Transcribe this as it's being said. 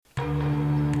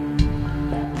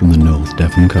From the North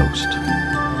Devon coast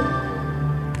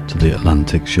to the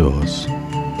Atlantic shores,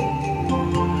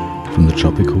 from the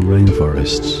tropical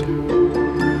rainforests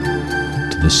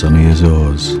to the sunny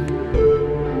Azores,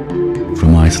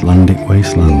 from Icelandic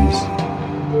wastelands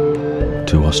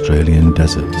to Australian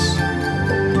deserts.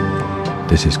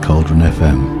 This is Cauldron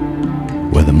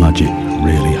FM, where the magic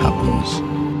really happens.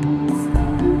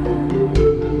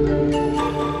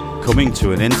 Coming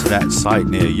to an internet site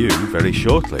near you very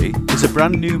shortly is a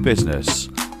brand new business,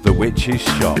 The Witch's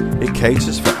Shop. It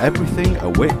caters for everything a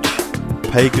witch,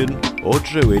 pagan or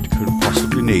druid could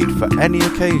possibly need for any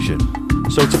occasion.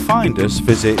 So to find us,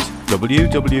 visit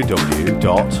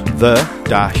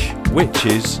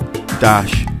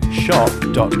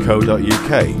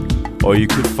www.the-witches-shop.co.uk, or you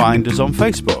could find us on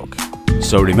Facebook.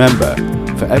 So remember,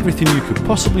 for everything you could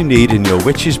possibly need in your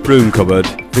witch's broom cupboard,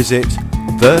 visit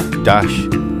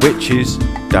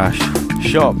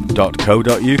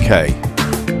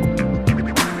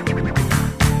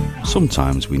the-witches-shop.co.uk.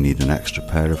 Sometimes we need an extra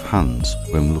pair of hands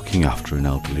when looking after an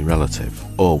elderly relative,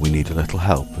 or we need a little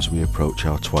help as we approach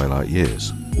our twilight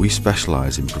years. We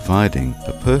specialise in providing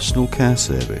a personal care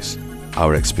service.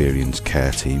 Our experienced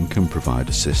care team can provide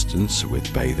assistance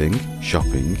with bathing,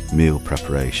 shopping, meal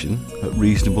preparation at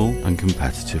reasonable and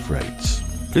competitive rates.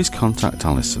 Please contact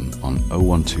Alison on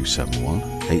 01271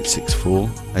 864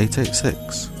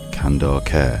 886. Candor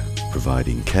Care,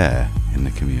 providing care in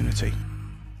the community.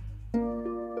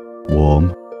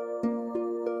 Warm,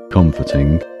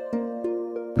 comforting,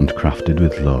 and crafted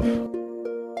with love.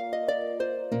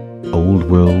 Old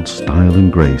world style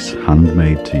and grace,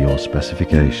 handmade to your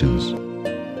specifications.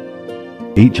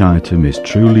 Each item is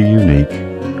truly unique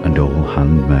and all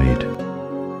handmade.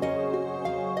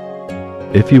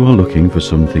 If you are looking for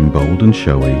something bold and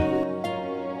showy,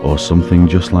 or something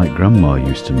just like Grandma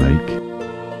used to make,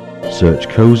 search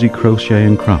Cozy Crochet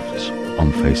and Crafts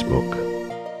on Facebook.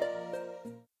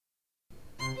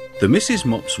 The Mrs.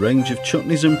 Mops range of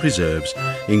chutneys and preserves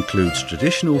includes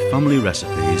traditional family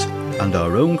recipes and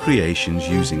our own creations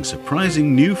using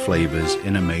surprising new flavours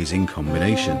in amazing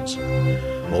combinations.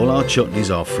 All our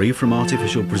chutneys are free from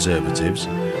artificial preservatives,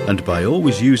 and by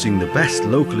always using the best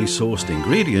locally sourced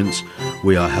ingredients,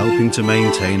 we are helping to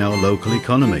maintain our local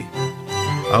economy.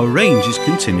 Our range is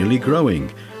continually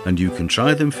growing, and you can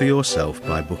try them for yourself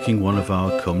by booking one of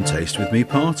our Come Taste With Me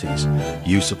parties.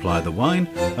 You supply the wine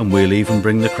and we'll even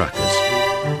bring the crackers.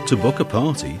 To book a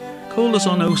party, call us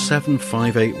on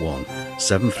 07581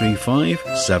 735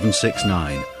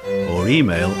 769 or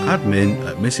email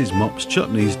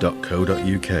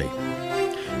admin@mrsmopschutneys.co.uk.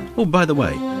 Oh, by the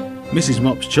way, Mrs.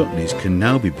 Mops chutneys can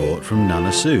now be bought from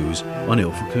Nana Sue's on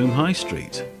Ilfracombe High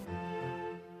Street.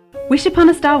 Wish Upon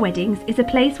a Star Weddings is a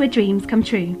place where dreams come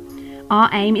true. Our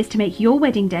aim is to make your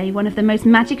wedding day one of the most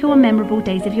magical and memorable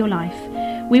days of your life.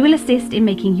 We will assist in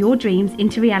making your dreams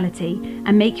into reality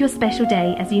and make your special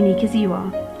day as unique as you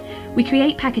are. We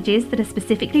create packages that are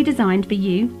specifically designed for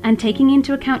you, and taking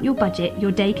into account your budget,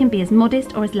 your day can be as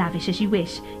modest or as lavish as you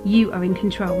wish. You are in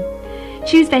control.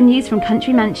 Choose venues from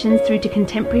country mansions through to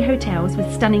contemporary hotels with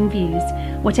stunning views.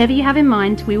 Whatever you have in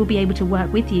mind, we will be able to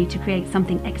work with you to create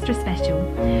something extra special.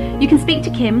 You can speak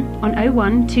to Kim on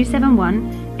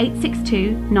 01271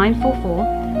 862 944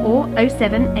 or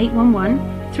 07811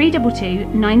 322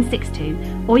 962,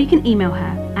 or you can email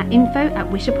her at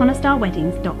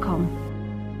info@wishuponastarweddings.com.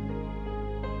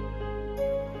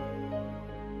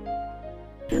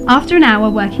 After an hour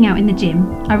working out in the gym,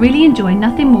 I really enjoy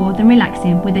nothing more than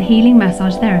relaxing with a healing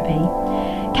massage therapy.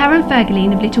 Karen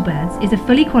Fergeline of Little Birds is a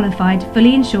fully qualified,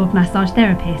 fully insured massage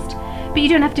therapist, but you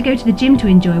don't have to go to the gym to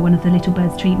enjoy one of the Little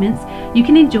Birds treatments. You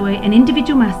can enjoy an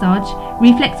individual massage,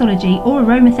 reflexology or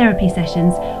aromatherapy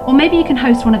sessions, or maybe you can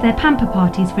host one of their pamper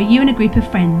parties for you and a group of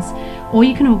friends, or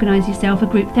you can organise yourself a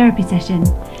group therapy session.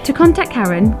 To contact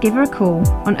Karen, give her a call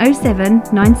on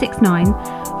 07969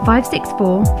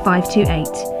 564 528.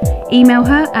 Email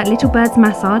her at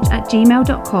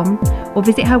littlebirdsmassage@gmail.com or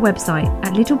visit her website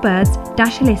at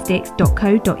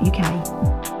littlebirds-holistics.co.uk.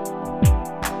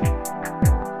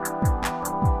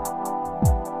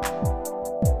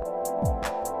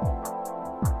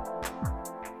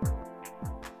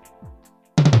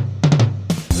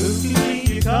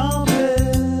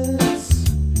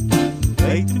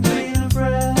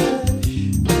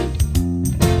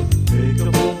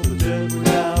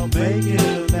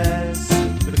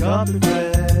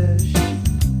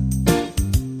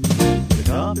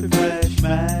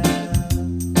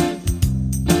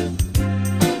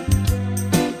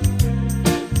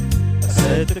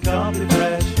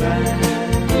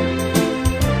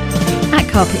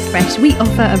 Carpet Fresh, we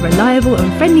offer a reliable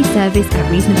and friendly service at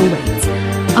reasonable rates.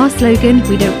 Our slogan,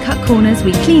 "We don't cut corners,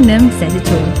 we clean them," says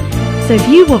it all. So if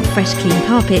you want fresh clean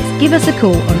carpets, give us a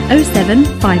call on 07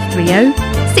 530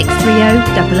 630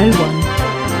 001.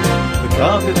 The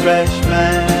Carpet Fresh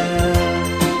Man.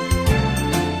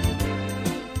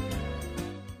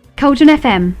 Cauldron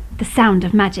FM, the sound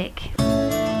of magic.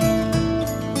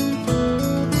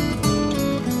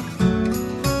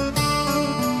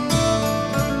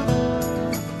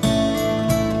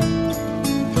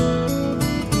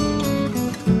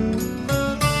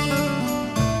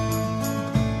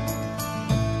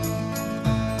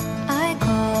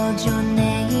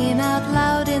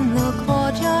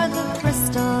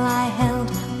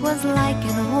 Like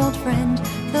an old friend,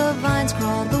 the vines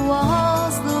crawled the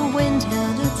walls, the wind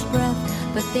held its breath,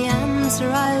 but the answer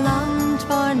I longed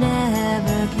for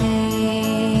never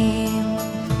came.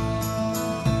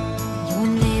 Your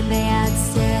name, they had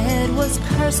said, was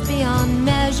cursed beyond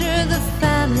measure. The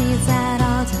families at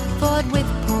odds fought with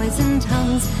poisoned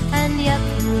tongues, and yet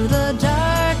through the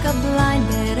dark a blind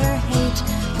bitter hate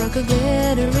broke a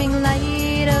glittering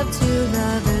light of two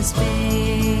lovers'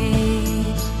 fate.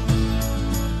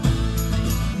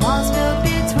 Walls built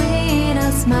between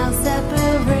us, miles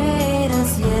separate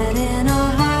us, yet in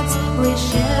our hearts we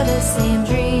share the same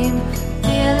dream.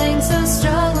 Feeling so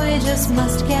strong we just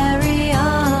must carry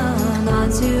on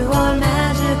to our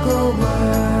magical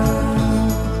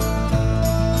world.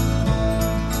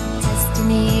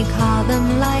 Destiny called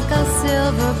them like a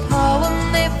silver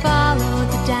poem. They followed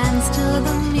the dance till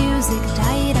the music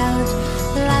died out.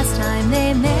 The last time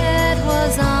they met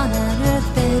was on an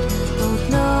earthbed, both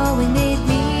knowing they'd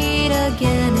meet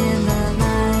again in the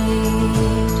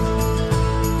night.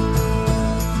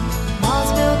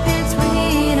 Walls built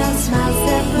between us, miles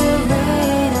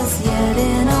separate us, yet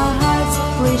in our hearts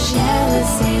we share the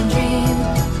same dream.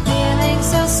 Feeling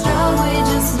so strong we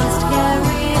just must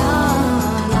carry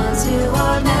on to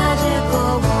our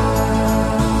magical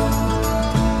world.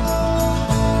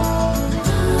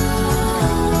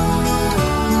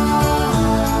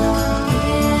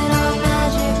 In our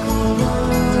magical world.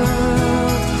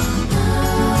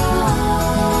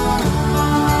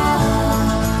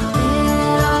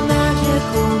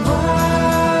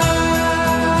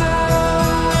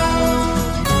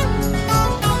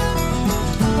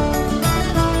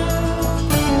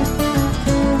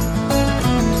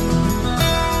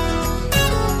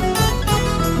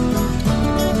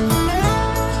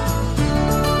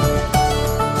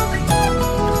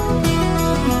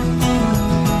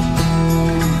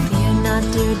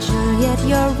 Juliet,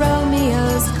 your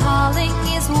Romeo's calling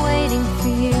is waiting for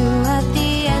you at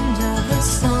the end of the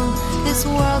song. This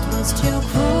world was too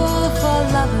cruel for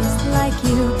lovers like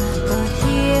you, but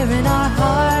here in our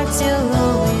hearts you'll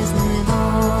always live on.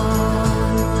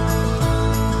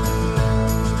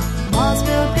 Walls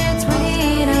built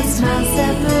between us, miles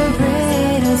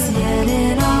separate us, yet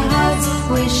in our hearts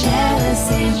we share the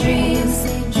same dreams.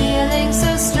 Feeling so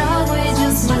strong we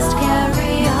just must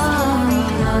carry on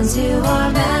to our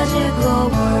magical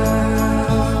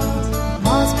world.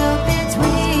 Walls built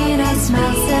between us,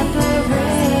 miles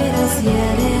separate us,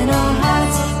 yet in our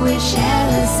hearts we share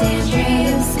the same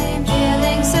dreams.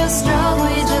 Feeling so strong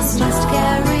we just must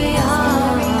carry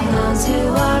on to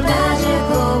our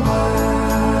magical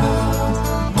world.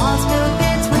 Walls built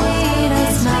between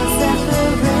us, miles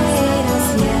separate us,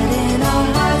 yet in our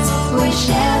hearts we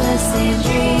share the same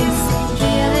dreams.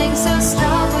 Feeling so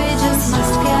strong we just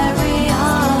must carry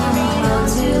on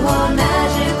to our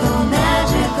magical,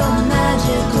 magical,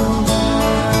 magical world.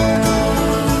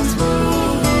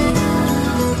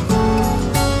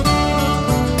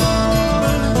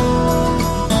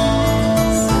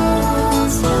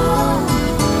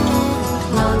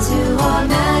 On to our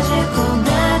magical,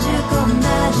 magical,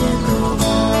 magical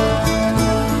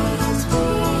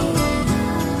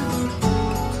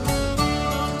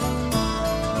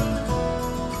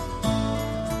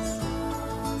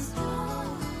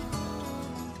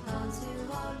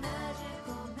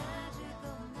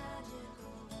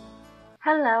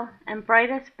Hello, and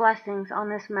brightest blessings on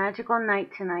this magical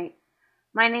night tonight.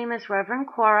 My name is Reverend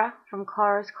Cora from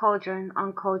Cora's Cauldron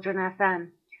on Cauldron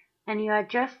FM, and you had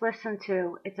just listened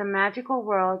to It's a Magical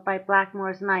World by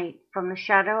Blackmore's Night from the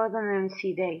Shadow of the Moon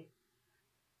CD.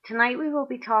 Tonight we will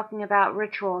be talking about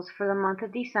rituals for the month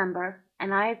of December,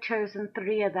 and I have chosen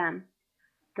 3 of them.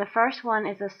 The first one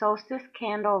is a solstice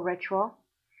candle ritual,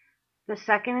 the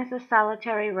second is a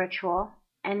solitary ritual,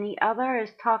 and the other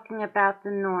is talking about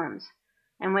the norms.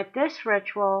 And with this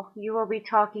ritual, you will be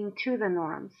talking to the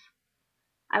norms.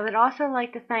 I would also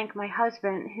like to thank my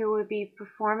husband who will be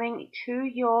performing 2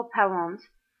 Yule poems.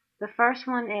 The first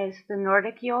one is The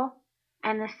Nordic Yule,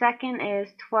 and the second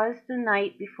is 'Twas the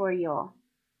Night Before Yule.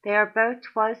 They are both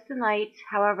Twas the Nights,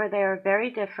 however they are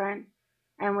very different,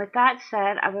 and with that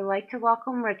said, I would like to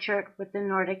welcome Richard with the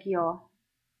Nordic Yule.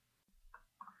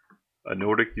 A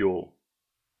Nordic Yule.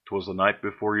 'Twas the night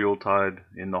before Yuletide,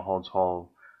 in the Hald's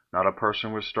hall. Not a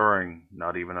person was stirring,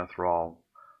 not even a thrall.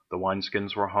 The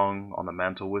wineskins were hung on the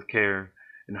mantel with care,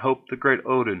 in hope the great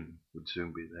Odin would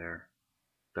soon be there.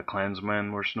 The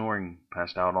clansmen were snoring,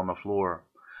 passed out on the floor,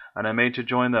 and I made to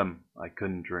join them. I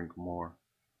couldn't drink more.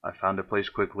 I found a place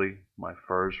quickly, my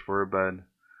furs for a bed.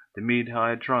 The mead I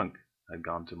had drunk had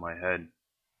gone to my head.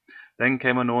 Then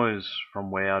came a noise from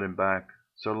way out in back,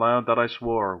 so loud that I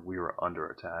swore we were under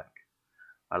attack.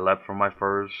 I leapt from my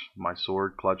furs, my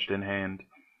sword clutched in hand,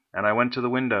 and I went to the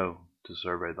window to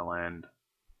survey the land.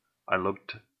 I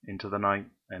looked into the night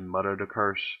and muttered a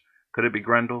curse. Could it be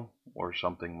Grendel, or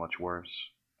something much worse?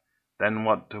 Then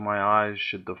what to my eyes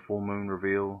should the full moon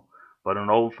reveal but an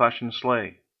old-fashioned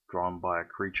sleigh drawn by a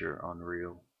creature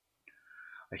unreal?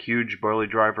 A huge burly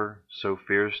driver, so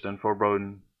fierce and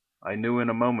foreboding, I knew in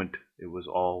a moment it was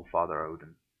all Father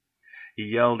Odin. He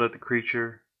yelled at the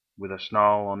creature with a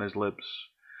snarl on his lips.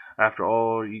 After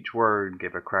all, each word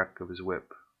gave a crack of his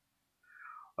whip.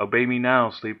 Obey me now,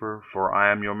 sleeper, for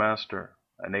I am your master.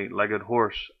 An 8-legged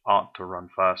horse ought to run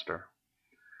faster.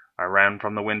 I ran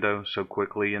from the window so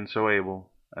quickly and so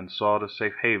able, and sought a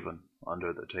safe haven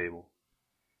under the table.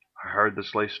 I heard the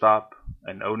sleigh stop,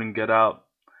 and Odin get out.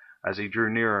 As he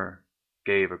drew nearer,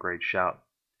 gave a great shout.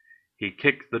 He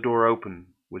kicked the door open,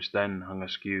 which then hung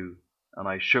askew, and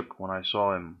I shook when I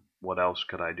saw him. What else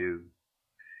could I do?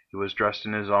 He was dressed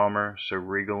in his armor, so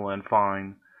regal and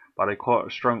fine, but I caught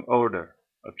a strong odor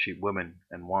of cheap women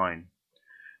and wine.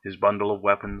 His bundle of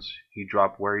weapons he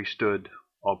dropped where he stood,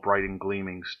 all bright and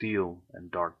gleaming steel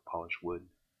and dark polished wood.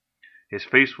 His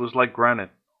face was like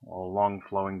granite, all long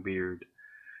flowing beard.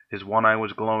 His one eye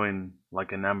was glowing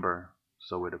like an ember,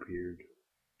 so it appeared.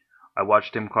 I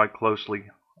watched him quite closely,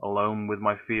 alone with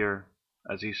my fear,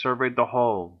 as he surveyed the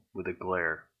hall with a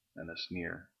glare and a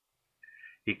sneer.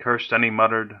 He cursed and he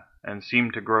muttered, and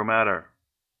seemed to grow madder,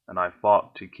 and I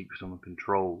fought to keep some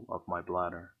control of my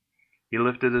bladder. He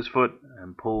lifted his foot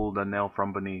and pulled a nail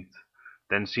from beneath,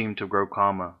 then seemed to grow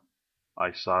calmer.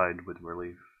 I sighed with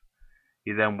relief.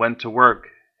 He then went to work,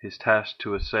 his task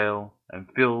to assail, and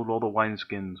filled all the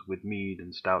wineskins with mead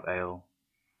and stout ale.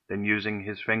 Then using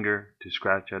his finger to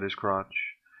scratch at his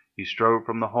crotch, he strode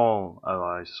from the hall as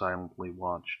I silently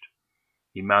watched.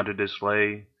 He mounted his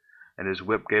sleigh, and his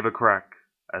whip gave a crack.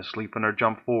 As Sleipnir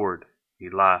jumped forward, he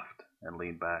laughed and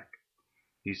leaned back.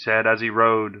 He said as he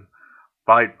rode,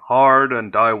 "Fight hard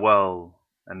and die well,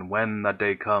 and when that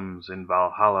day comes, in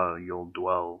Valhalla you'll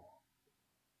dwell."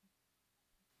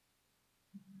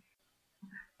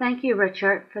 Thank you,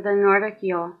 Richard, for the Nordic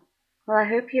Yule. Well, I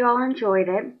hope you all enjoyed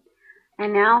it.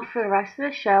 And now for the rest of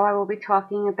the show, I will be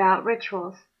talking about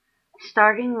rituals,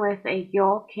 starting with a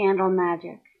Yule candle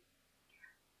magic.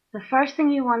 The first thing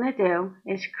you want to do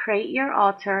is create your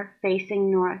altar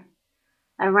facing north.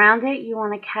 Around it, you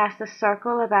want to cast a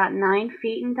circle about 9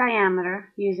 feet in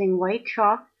diameter using white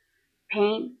chalk,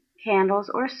 paint, candles,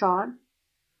 or salt.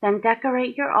 Then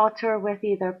decorate your altar with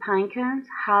either pine cones,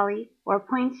 holly, or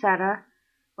poinsettia,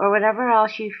 or whatever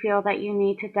else you feel that you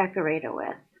need to decorate it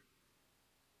with.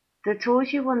 The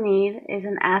tools you will need is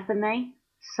an athame,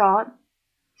 salt,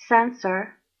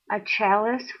 censer, a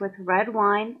chalice with red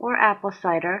wine or apple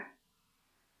cider,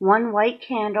 1 white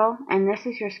candle, and this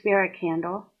is your spirit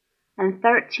candle, and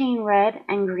 13 red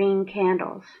and green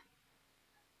candles.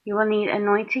 You will need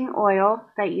anointing oil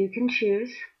that you can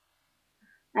choose,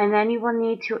 and then you will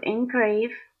need to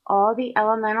engrave all the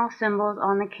elemental symbols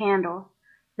on the candle.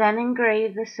 Then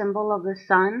engrave the symbol of the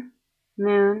sun,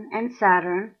 moon, and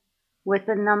Saturn with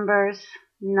the numbers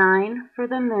 9 for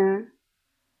the moon,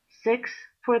 6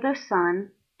 for the sun,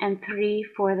 and 3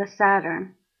 for the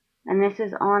Saturn, and this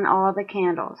is on all the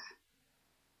candles.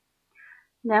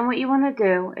 Then what you want to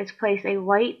do is place a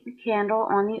white candle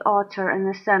on the altar in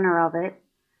the center of it,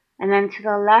 and then to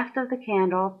the left of the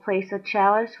candle place a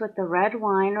chalice with the red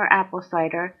wine or apple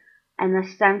cider and the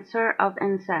censer of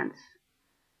incense.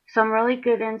 Some really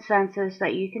good incenses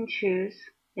that you can choose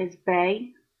is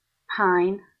bay,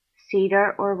 pine,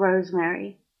 cedar, or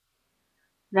rosemary.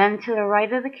 Then to the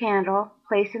right of the candle,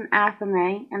 place an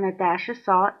athame and a dash of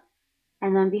salt,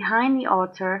 and then behind the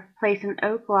altar, place an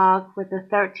oak log with the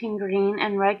 13 green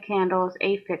and red candles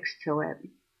affixed to it.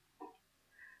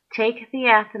 Take the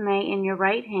athame in your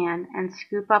right hand and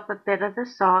scoop up a bit of the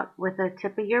salt with the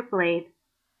tip of your blade,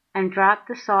 and drop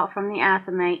the salt from the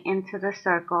athame into the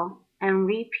circle, and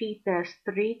repeat this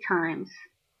 3 times.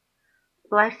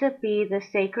 Blessed be the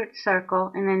sacred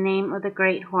circle in the name of the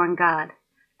great horn god.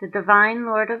 the divine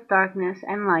Lord of darkness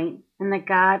and light, and the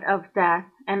God of death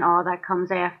and all that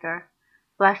comes after.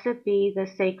 Blessed be the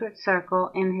sacred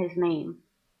circle in his name.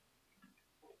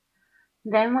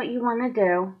 Then what you want to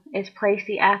do is place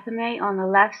the athame on the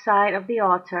left side of the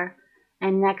altar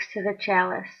and next to the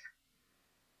chalice.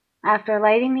 After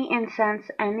lighting the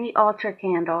incense and the altar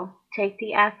candle, take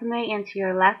the athame into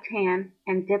your left hand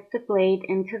and dip the blade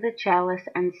into the chalice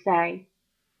and say,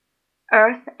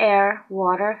 Earth, air,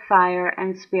 water, fire,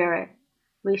 and spirit,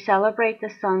 we celebrate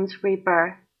the sun's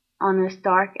rebirth. On this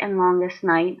dark and longest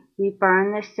night, we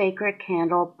burn this sacred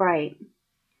candle bright.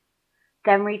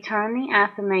 Then return the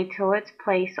athame to its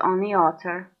place on the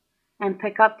altar, and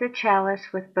pick up the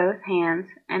chalice with both hands,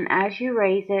 and as you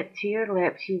raise it to your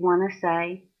lips you want to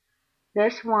say,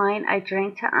 This wine I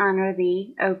drink to honor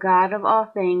thee, O God of all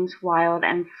things wild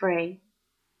and free.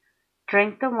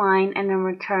 Drink the wine and then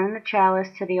return the chalice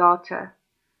to the altar.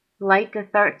 Light the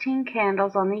 13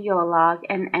 candles on the Yule log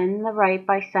and end the rite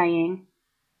by saying,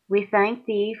 We thank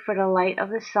thee for the light of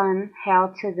the sun,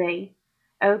 hail to thee.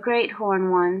 O great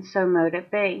horn one, so mote it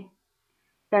be.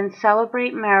 Then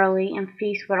celebrate merrily and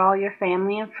feast with all your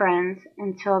family and friends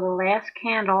until the last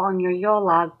candle on your Yule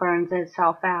log burns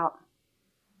itself out.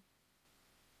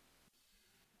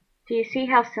 Do you see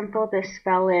how simple this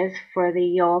spell is for the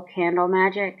Yule candle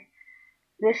magic?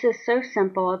 This is so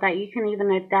simple that you can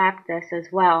even adapt this as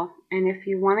well, and if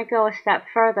you want to go a step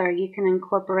further, you can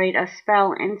incorporate a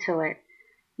spell into it.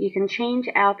 You can change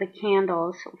out the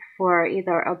candles for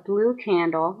either a blue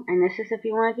candle, and this is if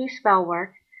you want to do spell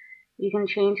work. You can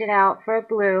change it out for a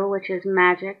blue, which is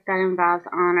magic that involves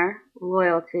honor,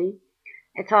 loyalty.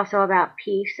 It's also about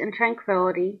peace and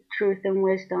tranquility, truth and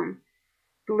wisdom.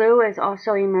 Blue is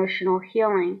also emotional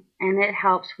healing, and it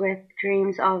helps with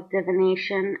dreams of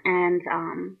divination and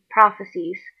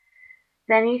prophecies.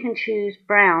 Then you can choose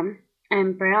brown.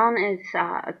 And brown is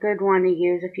a good one to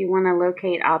use if you want to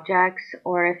locate objects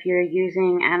or if you're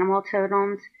using animal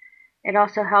totems. It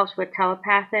also helps with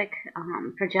telepathic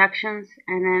projections,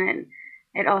 and then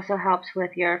it also helps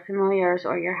with your familiars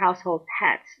or your household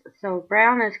pets. So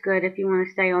brown is good if you want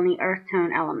to stay on the earth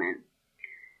tone element.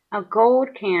 A gold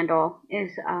candle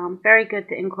is very good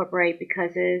to incorporate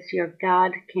because it is your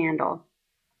God candle.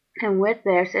 And with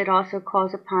this, it also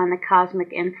calls upon the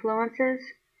cosmic influences.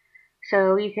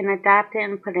 So you can adapt it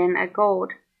and put in a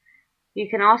gold. You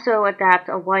can also adapt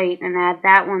a white and add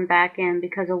that one back in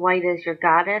because a white is your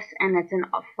goddess and it's an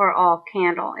for all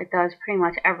candle. It does pretty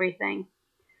much everything.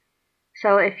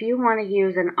 So if you want to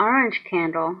use an orange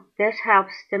candle, this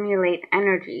helps stimulate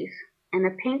energies. And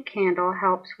a pink candle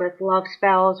helps with love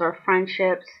spells or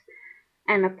friendships.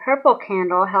 And a purple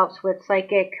candle helps with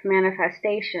psychic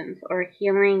manifestations or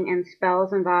healing and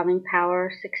spells involving power,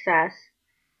 success,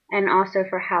 and also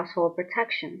for household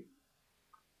protection.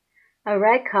 A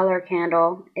red color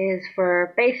candle is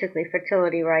for basically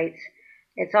fertility rites.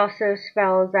 It's also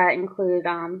spells that include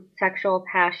sexual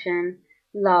passion,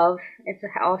 love. It's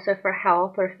also for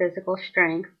health or physical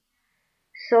strength.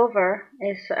 Silver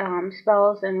is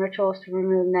spells and rituals to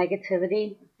remove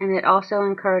negativity, and it also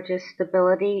encourages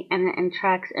stability and it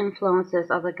attracts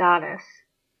influences of the goddess.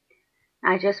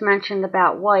 I just mentioned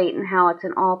about white and how it's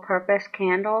an all-purpose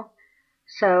candle.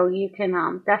 So you can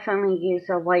definitely use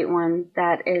a white one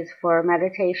that is for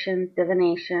meditation,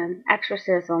 divination,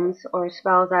 exorcisms, or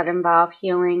spells that involve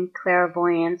healing,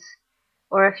 clairvoyance,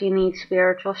 or if you need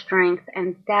spiritual strength,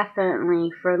 and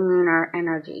definitely for lunar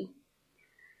energy.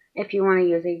 If you want to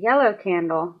use a yellow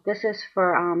candle, this is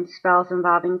for spells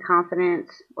involving confidence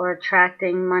or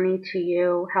attracting money to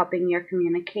you, helping your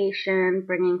communication,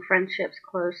 bringing friendships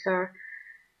closer.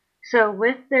 So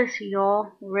with this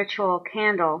Yule ritual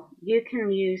candle, you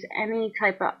can use any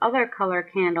type of other color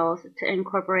candles to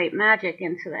incorporate magic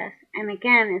into this. And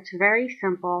again, it's very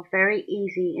simple, very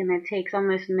easy, and it takes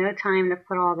almost no time to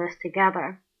put all this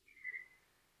together.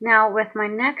 Now with my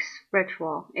next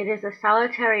ritual, it is a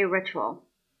solitary ritual.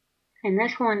 And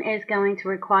this one is going to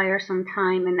require some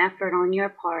time and effort on your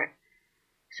part.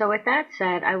 So with that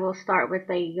said, I will start with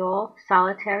a Yule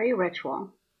solitary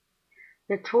ritual.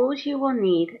 The tools you will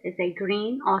need is a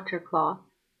green altar cloth,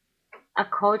 a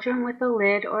cauldron with a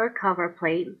lid or a cover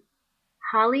plate,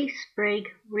 holly sprig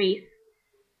wreath,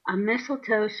 a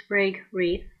mistletoe sprig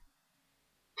wreath,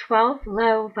 12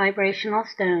 low vibrational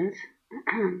stones.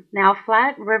 Now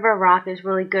flat river rock is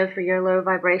really good for your low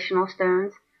vibrational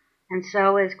stones, and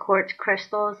so is quartz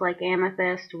crystals like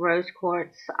amethyst, rose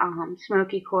quartz,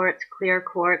 smoky quartz, clear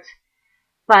quartz.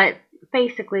 But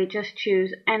basically just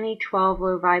choose any 12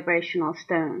 low vibrational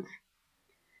stones.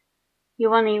 You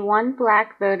will need one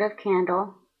black votive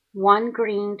candle, one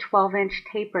green 12-inch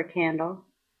taper candle,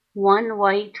 1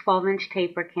 white 12-inch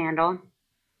taper candle,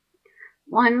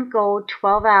 1 gold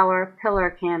 12-hour pillar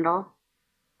candle,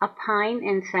 a pine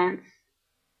incense,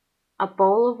 a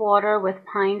bowl of water with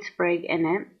pine sprig in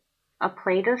it, a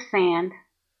plate of sand,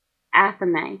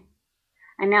 athame.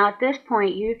 And now at this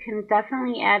point, you can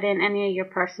definitely add in any of your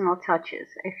personal touches.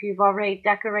 If you've already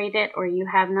decorated or you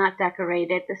have not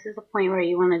decorated, this is the point where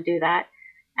you want to do that.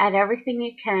 Add everything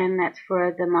you can that's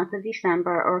for the month of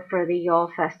December or for the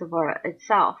Yule Festival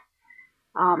itself.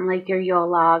 Like your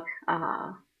Yule log,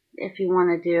 if you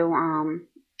want to do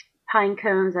pine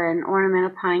cones, an ornament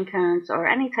of pine cones, or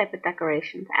any type of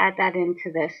decorations. Add that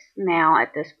into this now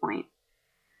at this point.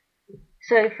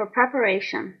 So for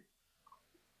preparation,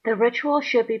 the ritual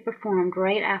should be performed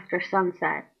right after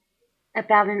sunset.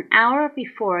 About an hour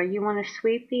before, you want to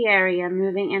sweep the area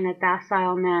moving in a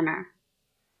docile manner.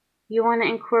 You want to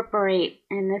incorporate,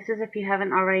 and this is if you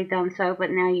haven't already done so, but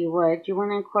now you would, you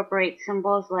want to incorporate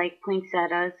symbols like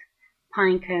poinsettias,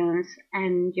 pine cones,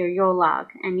 and your Yule log.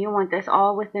 And you want this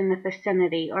all within the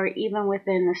vicinity, or even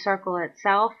within the circle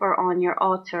itself, or on your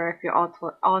altar if your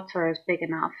altar is big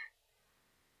enough.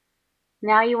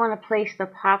 Now you want to place the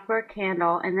poplar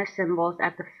candle and the symbols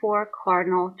at the 4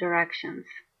 cardinal directions.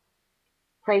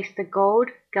 Place the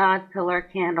gold God pillar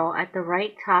candle at the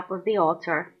right top of the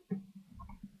altar,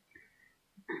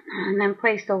 and then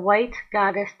place the white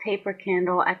goddess taper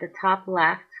candle at the top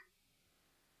left.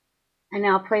 And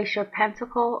now place your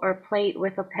pentacle or plate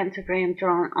with a pentagram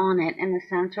drawn on it in the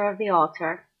center of the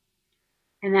altar.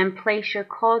 And then place your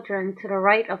cauldron to the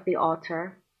right of the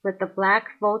altar with the black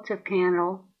votive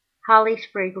candle, holly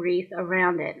sprig wreath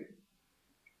around it.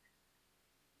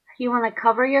 You want to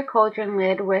cover your cauldron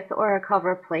lid with or a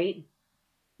cover plate.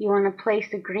 You want to place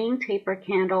the green taper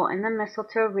candle in the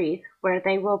mistletoe wreath where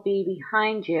they will be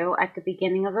behind you at the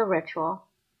beginning of the ritual.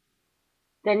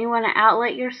 Then you want to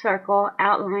outline your circle,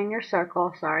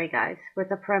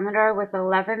 with a perimeter with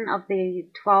 11 of the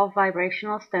 12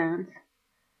 vibrational stones.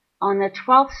 On the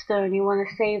 12th stone, you want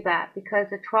to save that because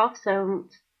the 12th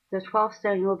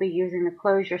stone you will be using to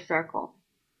close your circle.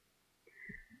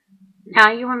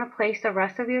 Now you want to place the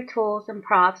rest of your tools and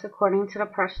props according to the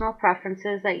personal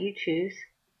preferences that you choose.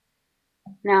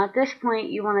 Now at this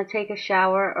point, you want to take a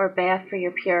shower or bath for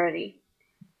your purity.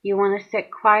 You want to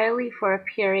sit quietly for a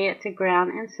period to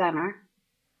ground and center.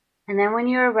 And then when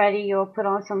you are ready, you will put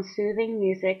on some soothing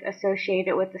music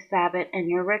associated with the Sabbath and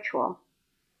your ritual.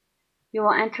 You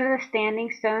will enter the standing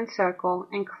stone circle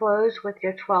and close with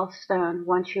your 12th stone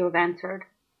once you have entered.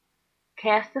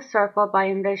 Cast the circle by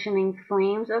envisioning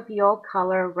flames of Yule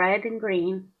color, red and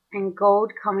green, and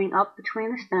gold coming up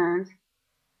between the stones.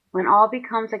 When all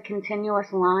becomes a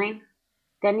continuous line,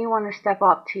 then you want to step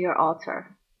up to your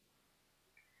altar.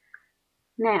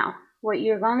 Now, what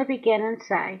you're going to begin and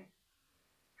say,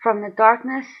 from the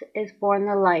darkness is born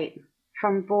the light.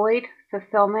 From void,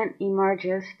 fulfillment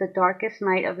emerges the darkest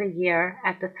night of the year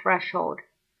at the threshold.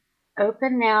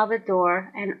 Open now the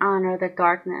door and honor the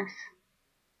darkness.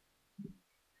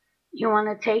 You want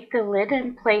to take the lid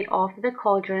and plate off of the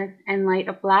cauldron and light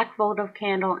a black votive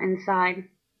candle inside.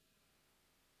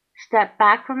 Step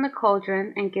back from the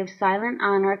cauldron and give silent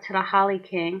honor to the Holly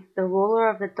King, the ruler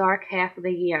of the dark half of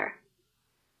the year.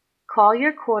 Call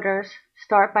your quarters,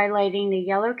 start by lighting the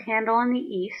yellow candle in the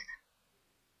east,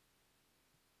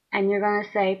 and you're going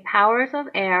to say, powers of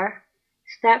air,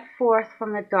 step forth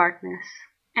from the darkness.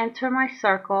 Enter my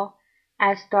circle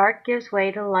as dark gives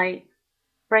way to light.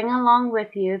 Bring along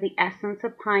with you the essence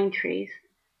of pine trees.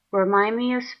 Remind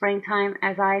me of springtime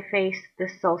as I face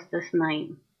this solstice night.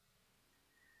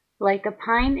 Light the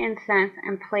pine incense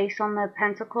and place on the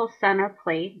pentacle center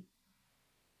plate,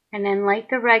 and then light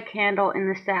the red candle in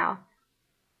the south.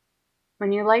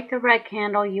 When you light the red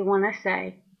candle, you want to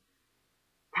say,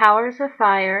 powers of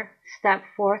fire, step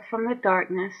forth from the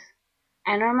darkness.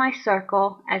 Enter my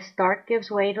circle as dark gives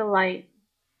way to light.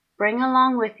 Bring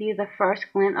along with you the first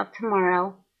glint of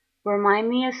tomorrow. Remind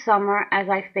me of summer as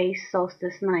I face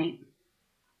solstice night.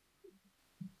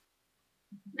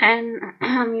 And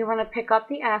you want to pick up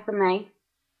the athame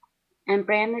and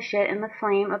brandish it in the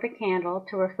flame of the candle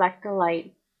to reflect the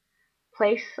light.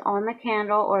 Place on the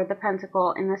candle or the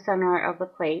pentacle in the center of the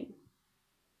plate.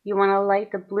 You want to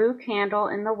light the blue candle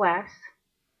in the west.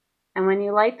 And when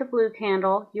you light the blue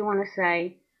candle, you want to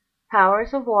say,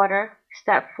 powers of water,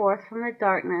 step forth from the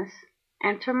darkness.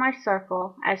 Enter my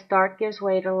circle as dark gives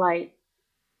way to light.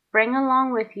 Bring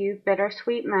along with you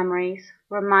bittersweet memories.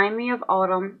 Remind me of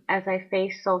autumn as I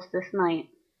face solstice night.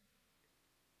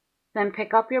 Then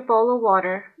pick up your bowl of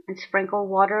water and sprinkle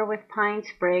water with pine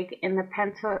sprig in the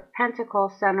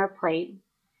pentacle center plate.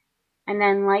 And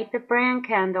then light the brand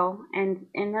candle in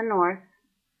the north.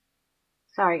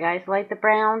 light the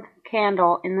brown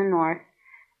candle in the north,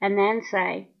 and then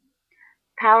say,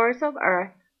 powers of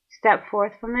earth, step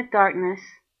forth from the darkness,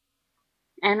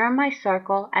 enter my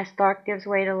circle as dark gives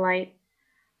way to light.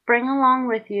 Bring along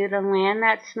with you the land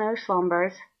that snow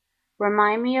slumbers,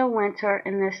 remind me of winter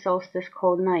in this solstice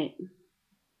cold night.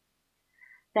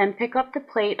 Then pick up the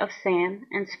plate of sand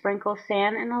and sprinkle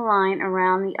sand in a line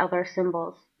around the other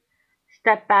symbols.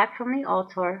 Step back from the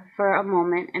altar for a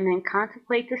moment and then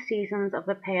contemplate the seasons of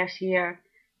the past year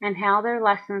and how their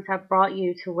lessons have brought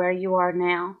you to where you are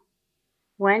now.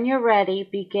 When you're ready,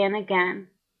 begin again,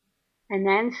 and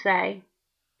then say,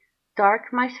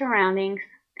 dark my surroundings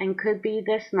and could be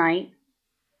this night,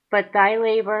 but thy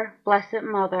labor, blessed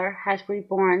Mother, has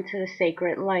reborn to the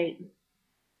sacred light.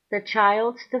 The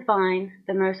child's divine,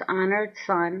 the most honored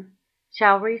Son,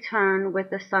 shall return with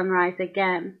the sunrise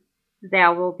again.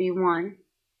 Thou will be one.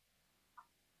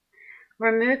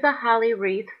 Remove the holly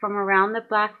wreath from around the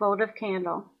black votive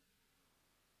candle.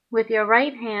 With your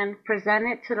right hand, present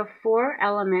it to the four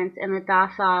elements in a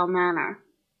docile manner.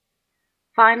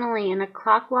 Finally, in a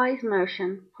clockwise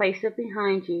motion, place it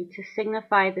behind you to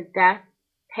signify the death,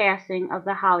 passing of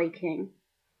the Holly King.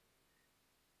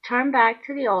 Turn back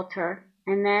to the altar,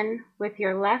 and then, with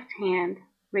your left hand,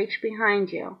 reach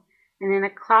behind you, and in a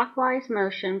clockwise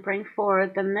motion bring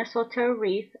forward the mistletoe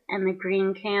wreath and the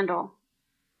green candle.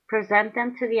 Present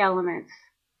them to the elements.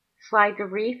 Slide the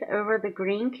wreath over the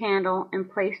green candle and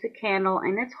place the candle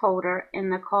in its holder in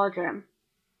the cauldron.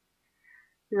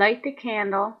 Light the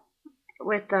candle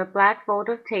with the black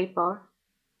votive taper,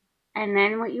 and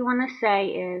then what you want to say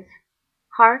is,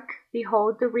 hark,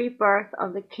 behold the rebirth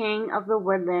of the King of the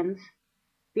woodlands.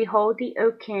 Behold the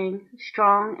Oak King,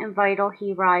 strong and vital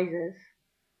he rises.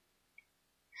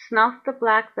 Snuff the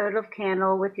black votive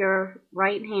candle with your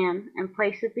right hand and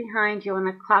place it behind you in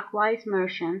a clockwise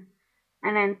motion,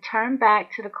 and then turn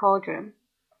back to the cauldron.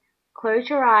 Close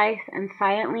your eyes and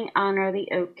silently honor the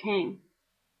Oak King.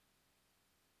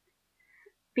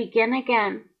 Begin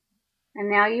again, and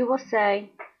now you will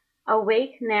say,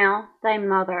 awake now, thy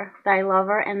mother, thy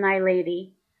lover, and thy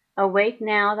lady. Awake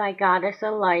now, thy goddess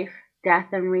of life, death,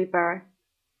 and rebirth.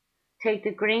 Take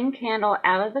the green candle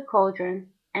out of the cauldron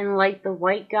and light the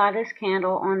white goddess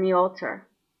candle on the altar.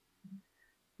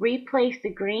 Replace the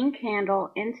green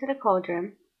candle into the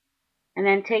cauldron, and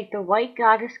then take the white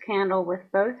goddess candle with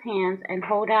both hands and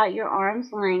hold out your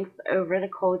arm's length over the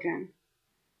cauldron.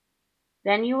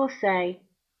 Then you will say,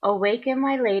 awaken,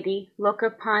 my lady, look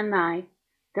upon thy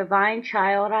divine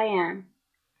child I am.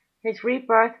 His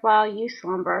rebirth while you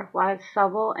slumber was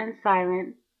supple and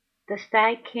silent, the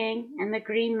stag king and the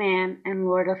green man and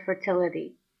lord of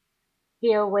fertility.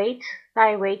 He awaits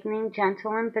thy awakening,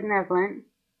 gentle and benevolent.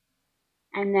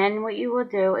 And then what you will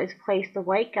do is place the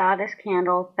white goddess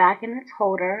candle back in its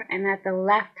holder and at the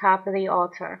left top of the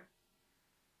altar.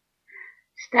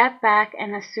 Step back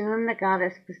and assume the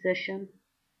goddess position.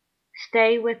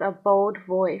 Stay with a bold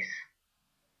voice.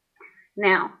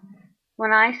 Now,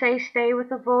 when I say stay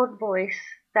with a bold voice,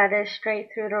 that is straight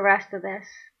through the rest of this.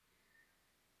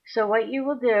 So what you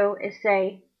will do is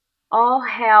say, all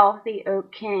hail the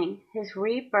Oak King, his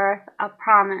rebirth a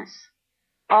promise.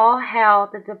 All hail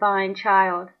the divine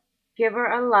child, giver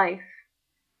of life.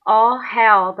 All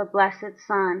hail the blessed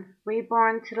Son,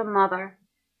 reborn to the Mother,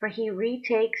 for he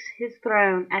retakes his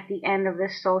throne at the end of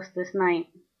this solstice night.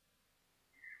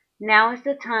 Now is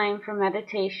the time for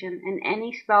meditation and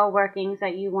any spell workings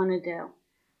that you want to do.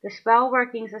 The spell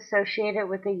workings associated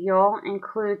with the Yule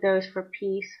include those for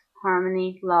peace,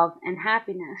 harmony, love, and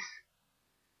happiness.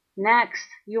 Next,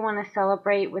 you want to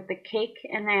celebrate with the cake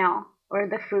and ale, or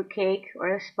the fruit cake,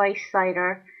 or the spiced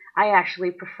cider. I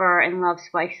actually prefer and love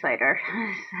spiced cider.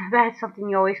 That's something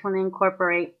you always want to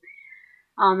incorporate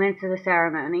into the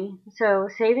ceremony. So,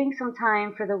 saving some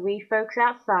time for the wee folks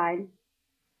outside,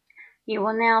 you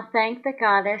will now thank the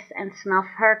goddess and snuff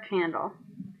her candle.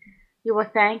 You will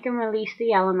thank and release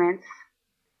the elements,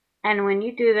 and when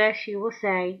you do this, you will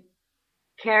say,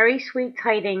 carry sweet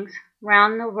tidings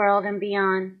round the world and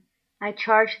beyond. I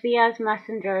charge thee as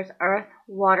messengers, earth,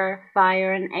 water,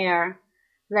 fire, and air.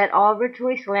 Let all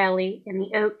rejoice loudly in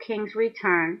the Oak King's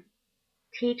return.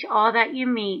 Teach all that you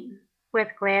meet, with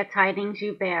glad tidings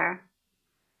you bear.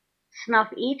 Snuff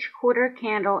each quarter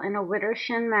candle in a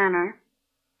widdershin manner,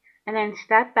 and then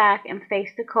step back and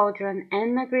face the cauldron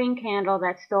and the green candle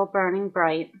that's still burning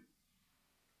bright.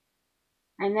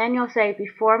 And then you'll say,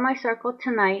 before my circle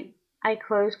tonight, I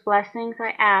close blessings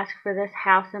I ask for this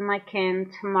house and my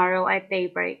kin tomorrow at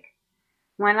daybreak.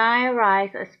 When I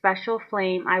arise, a special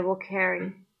flame I will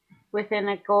carry. Within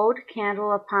a gold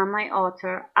candle upon my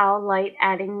altar, I'll light,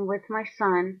 adding with my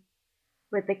son,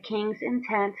 with the king's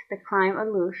intent to climb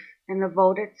aloof and the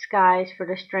vaulted skies for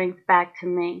the strength back to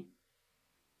me.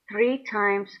 3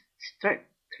 times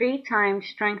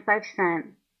strength I've sent,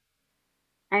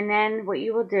 and then what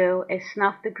you will do is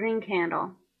snuff the green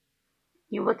candle.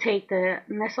 You will take the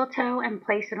mistletoe and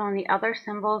place it on the other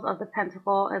symbols of the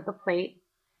pentacle of the plate,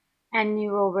 and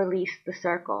you will release the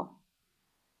circle.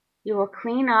 You will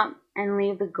clean up and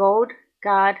leave the gold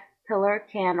god pillar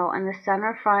candle in the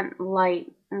center front light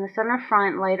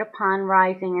upon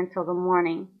rising until the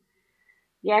morning.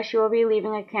 Yes, you will be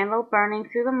leaving a candle burning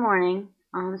through the morning,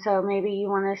 so maybe you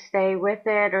want to stay with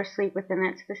it or sleep within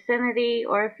its vicinity,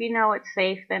 or if you know it's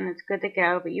safe, then it's good to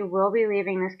go, but you will be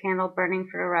leaving this candle burning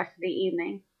for the rest of the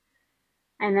evening.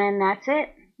 And then that's it.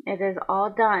 It is all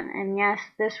done. And yes,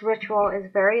 this ritual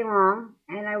is very long,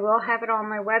 and I will have it on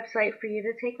my website for you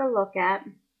to take a look at.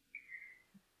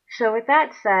 So with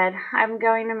that said, I'm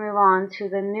going to move on to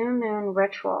the new moon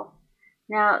ritual.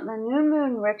 Now, the new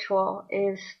moon ritual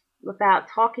is about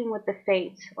talking with the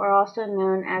fates, or also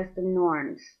known as the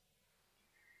Norns.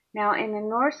 Now, in the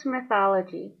Norse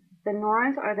mythology, the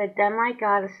Norns are the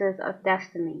demi-goddesses of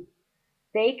destiny.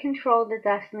 They control the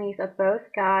destinies of both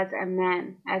gods and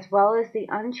men, as well as the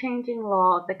unchanging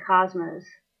law of the cosmos.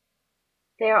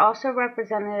 They are also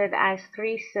represented as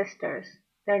 3 sisters.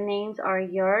 Their names are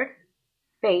Jord,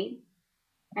 fate,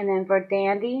 and then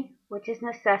Verdandi, which is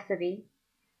necessity,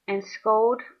 and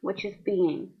Skuld, which is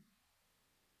being.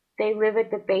 They live at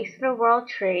the base of the World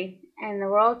Tree, and the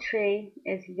World Tree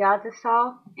is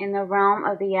Yggdrasil in the realm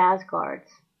of the Asgards.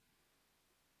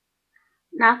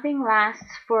 Nothing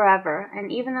lasts forever,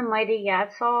 and even the mighty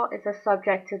Yggdrasil is a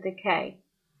subject to decay.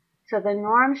 So the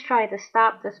Norns try to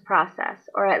stop this process,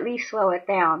 or at least slow it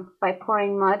down, by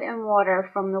pouring mud and water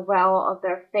from the well of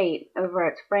their fate over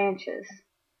its branches.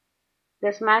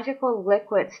 This magical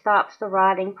liquid stops the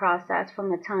rotting process from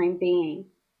the time being.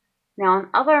 Now, in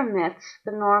other myths,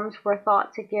 the Norns were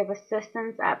thought to give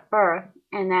assistance at birth,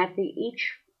 and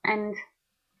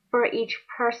for each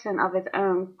person of its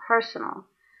own personal.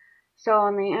 So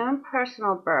on their own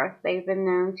personal birth, they've been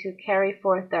known to carry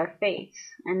forth their fates,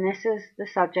 and this is the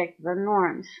subject of the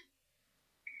Norns.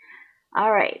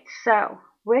 Alright, so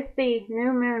with the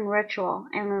new moon ritual,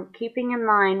 and keeping in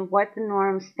mind what the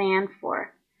Norns stand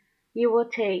for, you will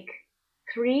take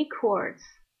 3 cords,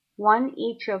 1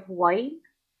 each of white,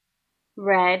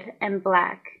 red, and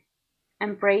black,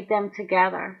 and braid them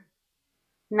together.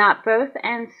 Knot both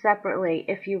ends separately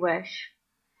if you wish.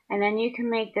 And then you can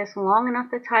make this long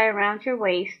enough to tie around your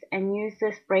waist and use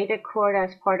this braided cord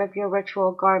as part of your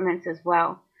ritual garments as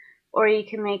well. Or you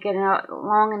can make it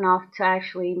long enough to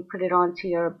actually put it onto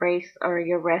your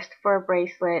your wrist for a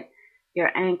bracelet,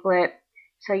 your anklet.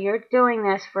 So you're doing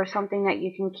this for something that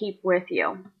you can keep with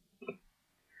you.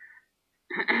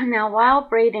 Now, while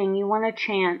braiding, you want to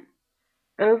chant,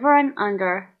 "Over and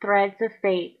under threads of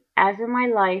fate, as in my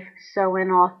life, so in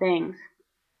all things.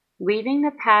 Weaving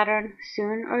the pattern,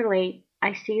 soon or late,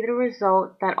 I see the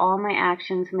result that all my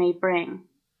actions may bring."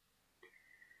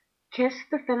 Kiss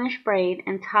the finished braid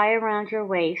and tie around your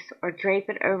waist, or drape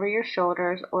it over your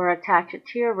shoulders, or attach it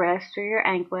to your wrist or your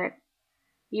anklet.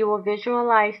 You will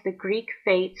visualize the Greek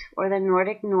fates or the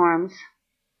Nordic Norns.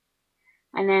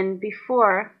 And then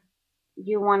before,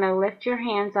 you want to lift your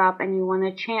hands up and you want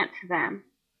to chant to them.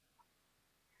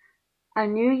 "A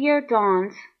new year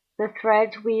dawns, the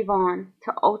threads weave on,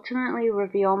 to ultimately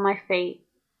reveal my fate.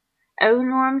 O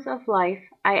Norns of life,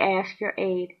 I ask your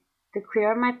aid, to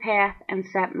clear my path and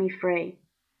set me free.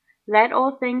 Let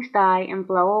old things die and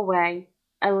blow away,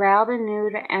 allow the new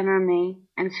to enter me,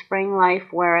 and spring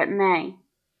life where it may.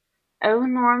 O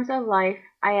Norns of life,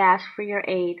 I ask for your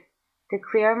aid, to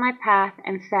clear my path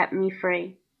and set me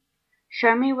free.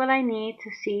 Show me what I need to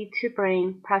see to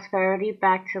bring prosperity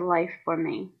back to life for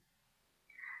me."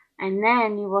 And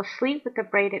then you will sleep with the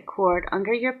braided cord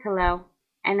under your pillow,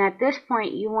 and at this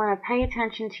point you want to pay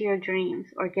attention to your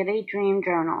dreams, or get a dream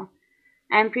journal,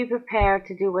 and be prepared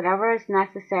to do whatever is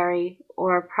necessary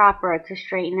or proper to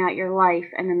straighten out your life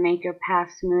and to make your path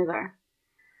smoother.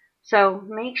 So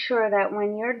make sure that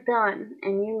when you're done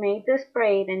and you made this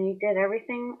braid and you did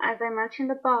everything as I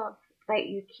mentioned above, that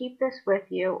you keep this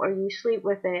with you or you sleep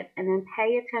with it, and then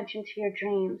pay attention to your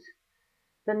dreams.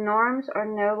 The Norns are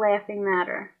no laughing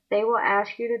matter. They will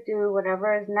ask you to do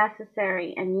whatever is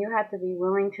necessary, and you have to be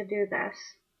willing to do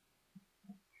this.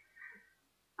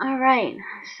 Alright,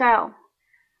 so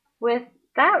with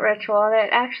that ritual, that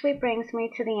actually brings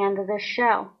me to the end of this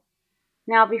show.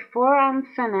 Now, before I'm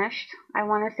finished, I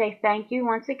want to say thank you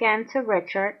once again to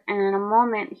Richard, and in a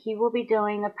moment he will be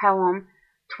doing the poem,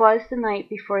 "'Twas the Night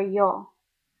Before Yule."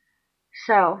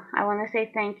 So I want to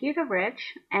say thank you to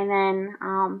Rich, and then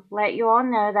let you all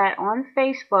know that on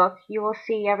Facebook you will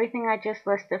see everything I just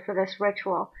listed for this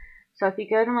ritual. So if you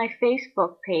go to my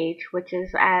Facebook page, which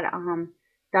is at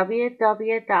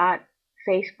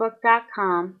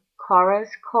www.facebook.com,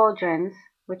 Cora's Cauldrons,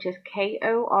 which is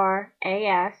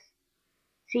KORASCAULDRONS,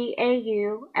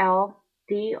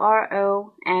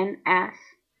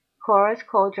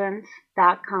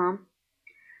 corascauldrons.com.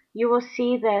 You will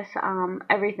see this,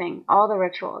 everything, all the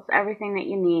rituals, everything that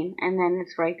you need, and then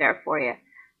it's right there for you.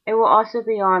 It will also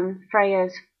be on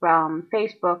Freya's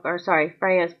Freya's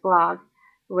blog,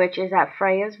 which is at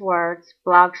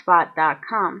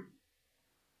freyaswordsblogspot.com.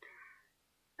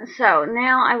 So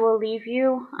now I will leave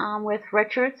you with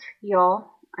Richard's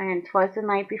Yule, and 'Twas the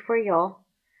Night Before Yule.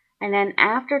 And then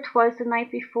after 'Twas the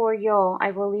Night Before Yule,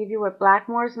 I will leave you with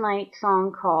Blackmore's Night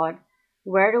song called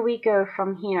Where Do We Go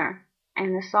From Here?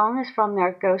 And the song is from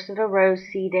their Ghost of the Rose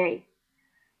CD.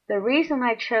 The reason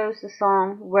I chose the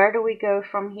song Where Do We Go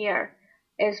From Here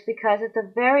is because it's a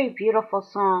very beautiful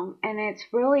song, and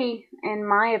it's really, in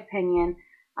my opinion,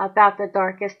 about the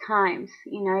darkest times.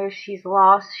 You know, she's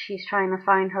lost, she's trying to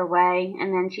find her way,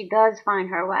 and then she does find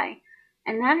her way.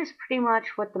 And that is pretty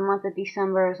much what the month of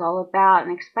December is all about,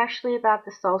 and especially about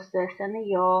the solstice and the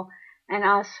Yule, and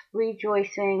us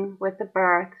rejoicing with the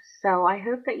birth. So I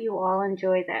hope that you all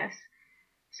enjoy this.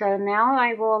 So now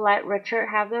I will let Richard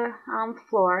have the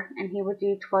floor, and he will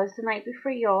do 'Twas the Night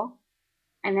Before Yule.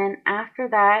 And then after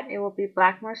that, it will be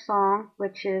Blackmore's song,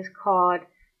 which is called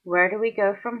Where Do We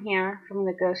Go From Here, from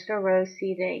the Ghost of Rose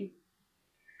CD.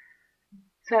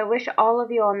 So I wish all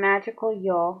of you a magical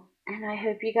Yule, and I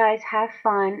hope you guys have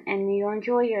fun and you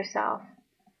enjoy yourself.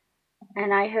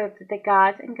 And I hope that the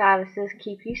gods and goddesses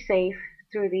keep you safe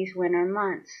through these winter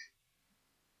months.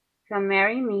 So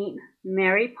merry meet,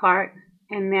 merry part,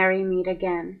 and merry meet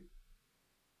again.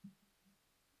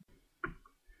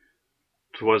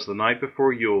 'Twas the night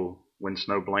before Yule, when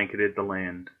snow blanketed the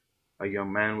land. A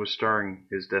young man was stirring,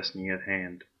 his destiny at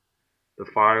hand. The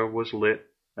fire was lit,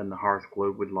 and the hearth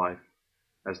glowed with life,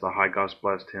 as the high gods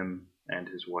blessed him and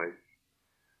his wife.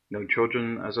 No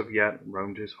children as of yet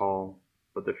roamed his hall,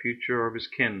 but the future of his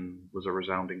kin was a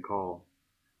resounding call.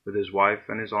 With his wife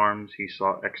in his arms he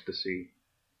sought ecstasy,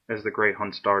 as the great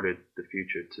hunt started, the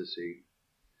future to see.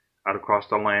 Out across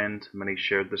the land many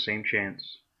shared the same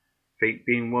chance, fate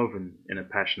being woven in a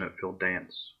passionate filled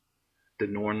dance. The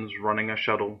Norns running a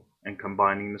shuttle and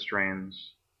combining the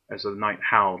strands, as the night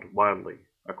howled wildly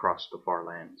across the far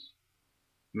lands.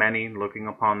 Many looking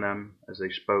upon them as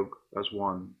they spoke as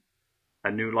one,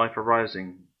 a new life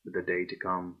arising with the day to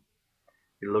come.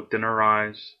 He looked in her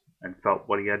eyes and felt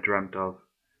what he had dreamt of,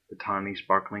 the tiny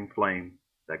sparkling flame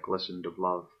that glistened of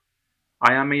love.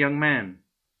 I am a young man,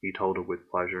 he told her with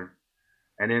pleasure,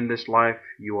 and in this life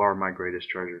you are my greatest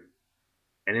treasure.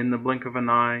 And in the blink of an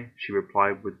eye she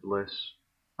replied with bliss,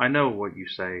 I know what you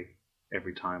say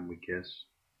every time we kiss.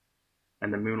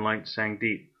 And the moonlight sang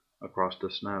deep across the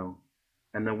snow,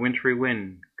 and the wintry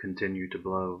wind continued to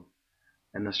blow,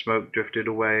 and the smoke drifted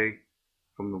away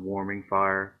from the warming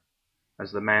fire,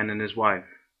 as the man and his wife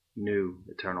knew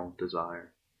eternal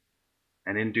desire.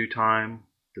 And in due time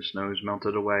the snows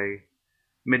melted away,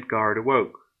 Midgard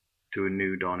awoke to a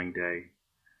new dawning day,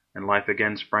 and life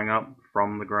again sprang up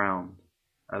from the ground,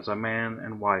 as a man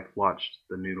and wife watched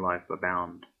the new life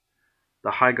abound.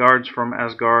 The high guards from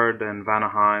Asgard and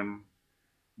Vanaheim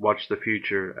watched the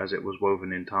future as it was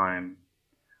woven in time.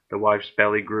 The wife's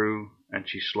belly grew, and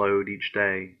she slowed each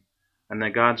day, and the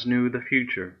gods knew the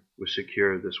future was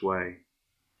secure this way.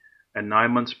 And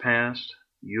 9 months passed,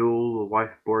 Yule the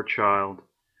wife bore child,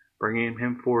 bringing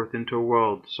him forth into a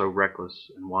world so reckless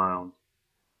and wild.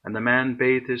 And the man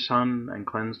bathed his son and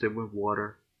cleansed him with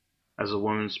water, as the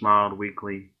woman smiled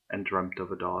weakly and dreamt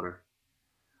of a daughter.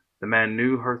 The man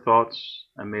knew her thoughts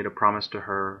and made a promise to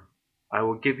her, I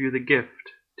will give you the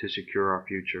gift to secure our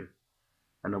future.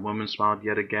 And the woman smiled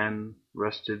yet again,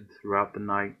 rested throughout the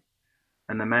night,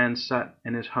 and the man sat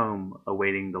in his home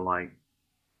awaiting the light.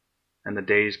 And the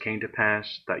days came to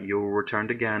pass that Yule returned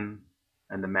again,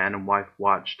 and the man and wife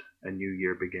watched a new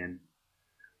year begin.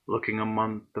 Looking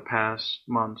among the past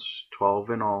months,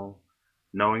 12 in all,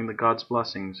 knowing the gods'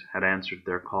 blessings had answered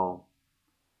their call.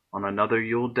 On another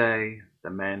Yule day, the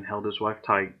man held his wife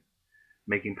tight,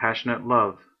 making passionate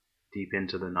love deep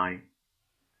into the night.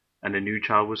 And a new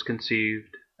child was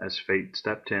conceived, as fate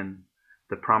stepped in,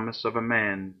 the promise of a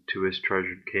man to his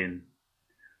treasured kin.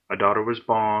 A daughter was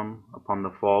born upon the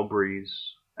fall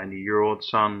breeze, and a year-old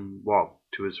son walked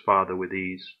to his father with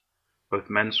ease. Both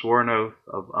men swore an oath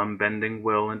of unbending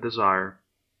will and desire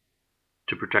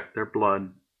to protect their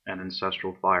blood and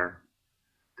ancestral fire.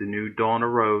 The new dawn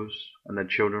arose, and the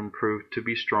children proved to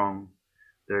be strong.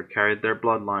 They carried their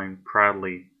bloodline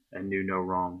proudly and knew no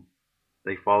wrong.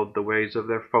 They followed the ways of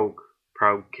their folk,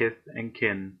 proud kith and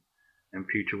kin, and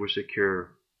future was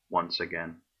secure once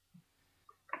again.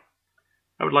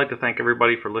 I would like to thank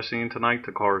everybody for listening tonight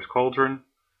to Cora's Cauldron.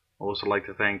 I'd also like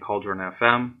to thank Cauldron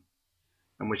FM,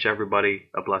 and wish everybody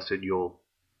a blessed Yule.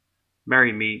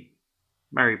 Merry meet,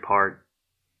 merry part,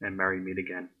 and merry meet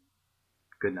again.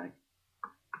 Good night.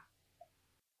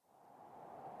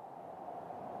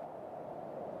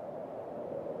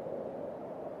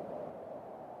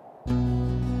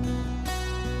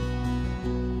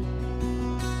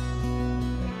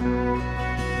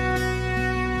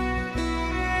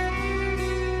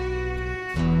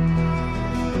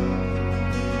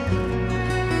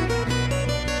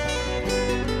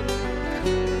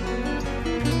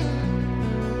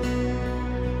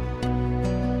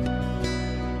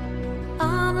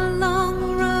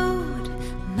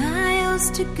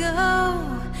 To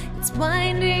go, it's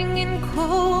winding and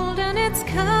cold and it's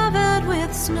covered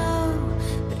with snow.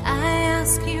 But I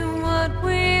ask you what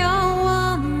we all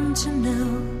want to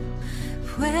know.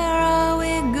 Where are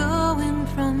we going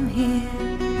from here?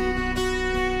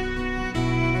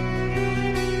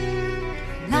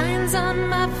 Lines on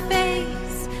my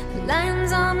face,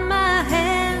 lines on my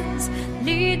hands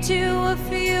lead to a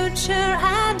future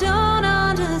I don't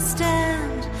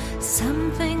understand.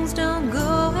 Some things don't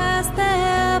go as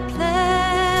they're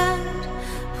planned.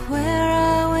 Where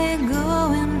are we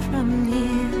going from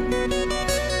here?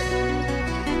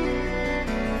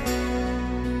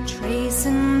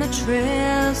 Tracing the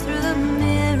trails through the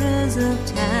mirrors of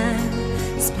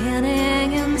time,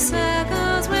 spinning in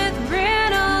circles with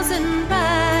riddles and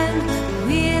rhyme.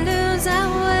 We lose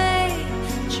our way,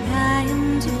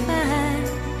 trying to find,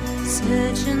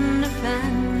 searching to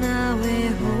find our way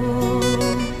home.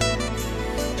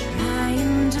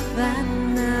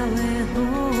 Find our way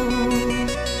home.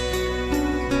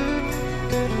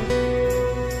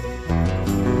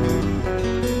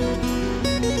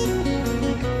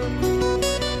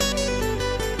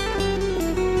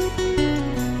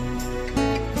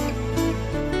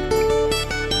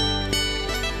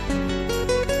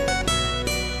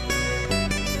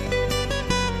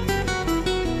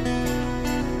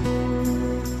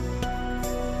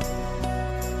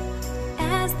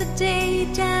 As the day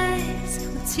dies,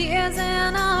 tears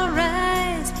in our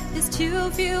eyes, there's too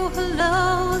few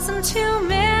hellos and too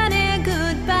many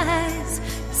goodbyes.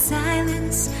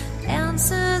 Silence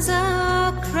answers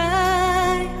our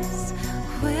cries.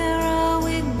 Where are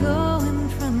we going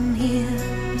from here?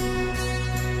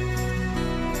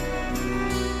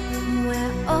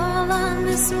 We're all on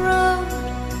this road,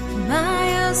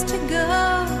 miles to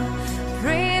go,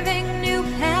 braving new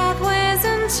pathways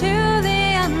into the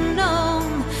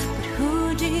unknown. But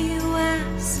who do you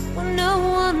ask when no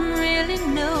one really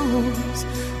knows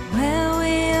where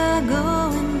we are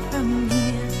going from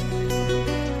here?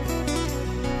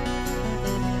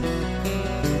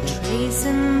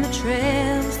 Tracing the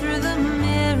trails through the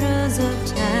mirrors of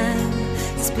time,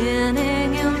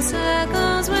 spinning in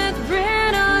circles with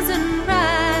riddles and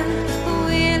rhyme.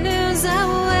 We lose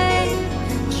our way,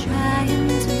 trying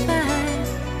to find,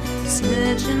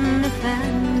 searching to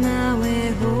find our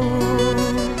way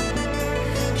home.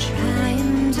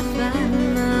 Trying to find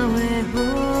my way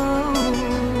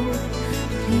home.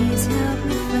 Please help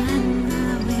me find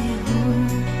my way home.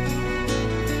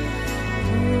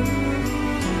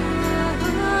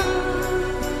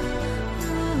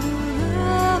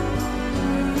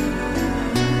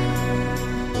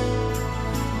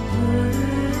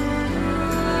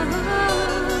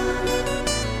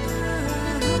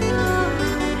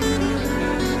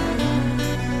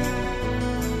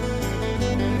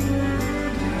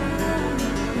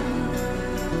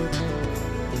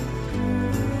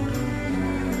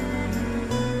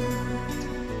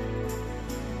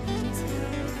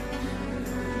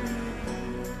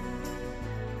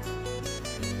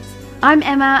 I'm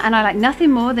Emma and I like nothing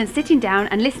more than sitting down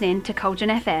and listening to Cauldron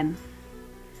FM.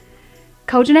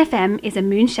 Cauldron FM is a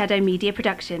Moonshadow Media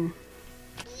production.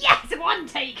 Yes, one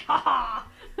take! Ha ha!